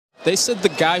They said the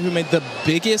guy who made the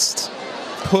biggest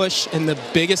push and the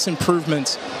biggest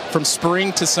improvements from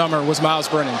spring to summer was Myles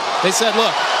Brennan. They said,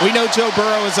 look, we know Joe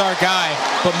Burrow is our guy,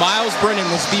 but Myles Brennan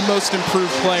was the most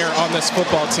improved player on this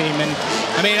football team. And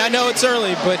I mean, I know it's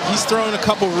early, but he's thrown a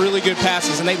couple really good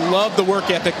passes, and they love the work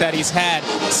ethic that he's had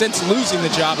since losing the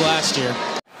job last year.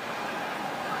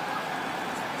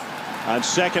 On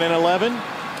 2nd and 11,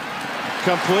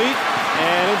 complete.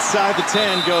 And inside the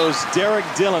 10 goes Derrick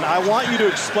Dillon. I want you to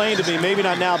explain to me, maybe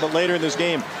not now, but later in this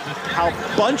game, how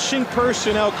bunching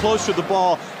personnel close to the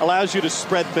ball allows you to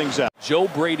spread things out. Joe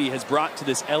Brady has brought to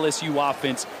this LSU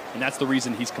offense, and that's the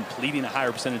reason he's completing a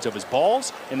higher percentage of his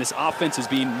balls, and this offense is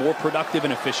being more productive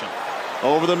and efficient.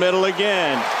 Over the middle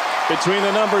again, between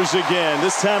the numbers again.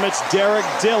 This time it's Derrick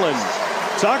Dillon.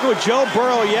 Talking with Joe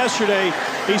Burrow yesterday,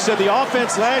 he said the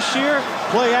offense last year,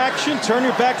 play action, turn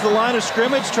your back to the line of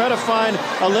scrimmage, try to find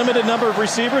a limited number of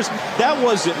receivers. That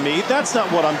wasn't me. That's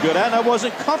not what I'm good at, and I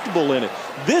wasn't comfortable in it.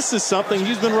 This is something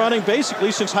he's been running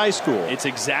basically since high school. It's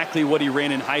exactly what he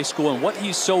ran in high school, and what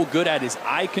he's so good at is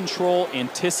eye control,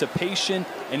 anticipation,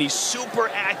 and he's super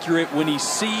accurate when he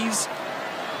sees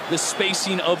the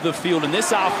spacing of the field. And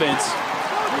this offense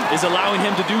is allowing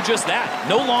him to do just that.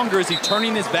 No longer is he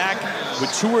turning his back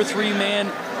with 2 or 3 man,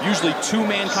 usually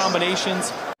 2-man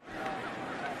combinations.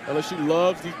 LSU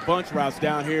loves these bunch routes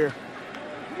down here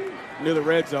near the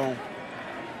red zone.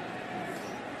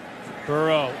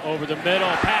 Burrow over the middle,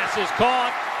 pass is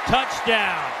caught,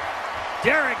 touchdown.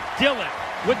 Derrick Dillon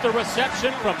with the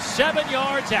reception from 7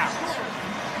 yards out.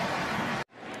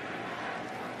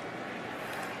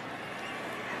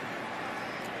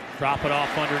 Drop it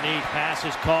off underneath, pass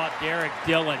is caught, Derrick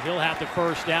Dillon. He'll have the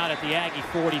first down at the Aggie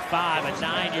 45, a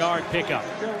 9-yard pickup.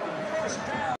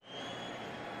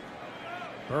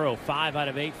 Burrow 5 out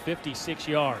of 8, 56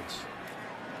 yards.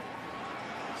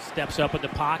 Steps up in the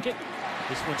pocket.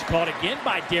 This one's caught again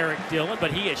by Derrick Dillon,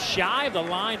 but he is shy of the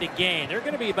line to gain. They're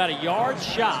going to be about a yard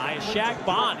shy as Shaq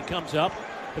Bond comes up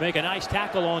to make a nice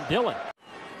tackle on Dillon.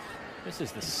 This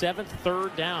is the 7th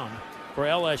third down for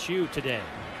LSU today.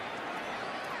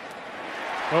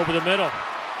 Over the middle,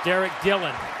 Derrick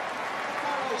Dillon.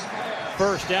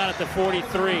 First down at the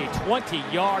 43,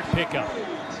 20-yard pickup.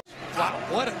 Wow,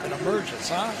 what an emergence,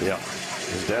 huh? Yeah.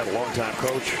 His dad, a longtime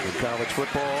coach in college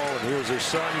football, and here's his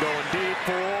son going deep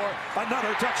for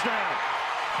another touchdown.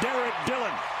 Derrick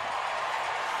Dillon.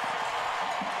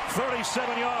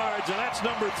 37 yards, and that's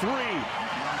number 3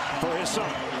 for his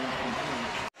son.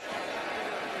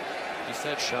 He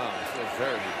said Sean. I feel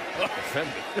very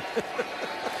offended.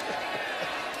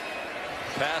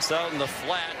 Pass out in the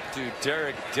flat to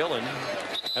Derrick Dillon.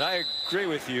 And I agree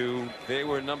with you. They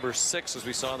were number 6, as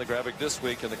we saw in the graphic this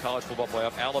week in the college football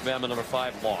playoff. Alabama number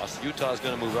 5 lost. Utah's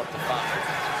going to move up to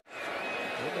 5.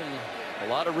 A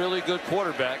lot of really good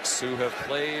quarterbacks who have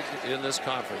played in this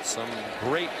conference. Some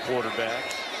great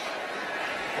quarterbacks.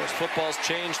 Of course, football's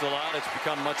changed a lot. It's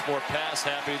become much more pass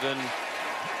happy than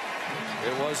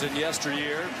it was in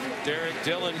yesteryear. Derrick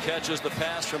Dillon catches the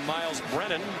pass from Myles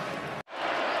Brennan.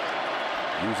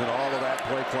 Using all of that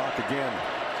play clock again.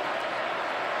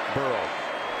 Burrow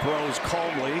throws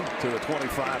calmly to the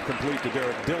 25, complete to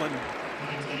Derrick Dillon.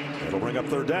 It'll bring up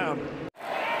third down.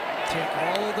 Take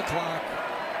all of the clock.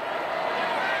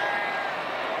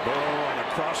 Burrow on a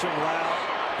crossing route.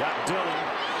 Got Dillon.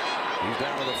 He's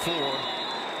down to the 4.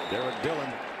 Derrick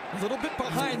Dillon. A little bit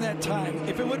behind that time.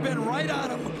 If it would have been right on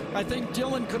him, I think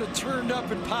Dillon could have turned up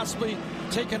and possibly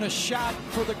taken a shot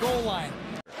for the goal line.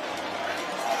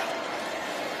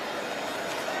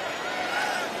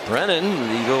 Brennan,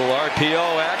 Eagle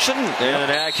RPO action, and an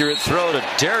accurate throw to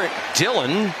Derrick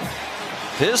Dillon.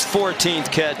 His 14th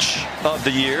catch of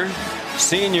the year.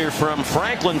 Senior from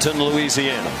Franklinton,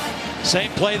 Louisiana.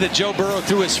 Same play that Joe Burrow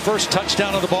threw his first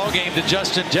touchdown of the ballgame to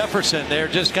Justin Jefferson. They're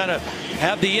just kind of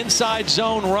have the inside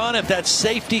zone run. If that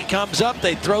safety comes up,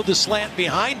 they throw the slant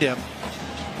behind him.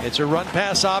 It's a run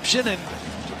pass option, and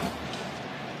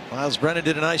Myles Brennan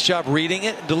did a nice job reading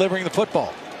it and delivering the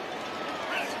football.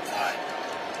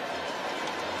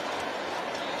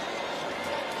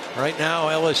 Right now,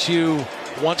 LSU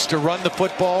wants to run the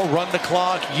football, run the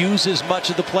clock, use as much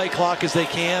of the play clock as they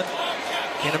can.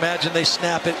 Can't imagine they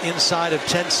snap it inside of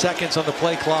 10 seconds on the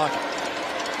play clock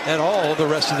at all the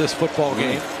rest of this football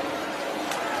game.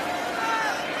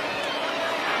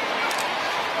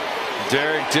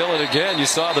 Derrick Dillon again. You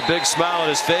saw the big smile on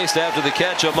his face after the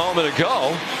catch a moment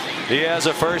ago. He has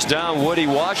a first down. Woody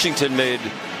Washington made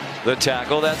the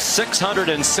tackle. That's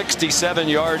 667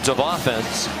 yards of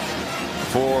offense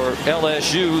for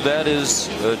LSU. That is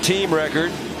a team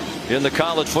record in the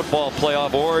college football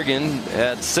playoff. Oregon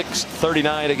at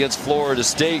 639 against Florida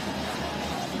State.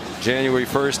 January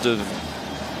 1st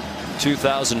of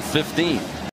 2015.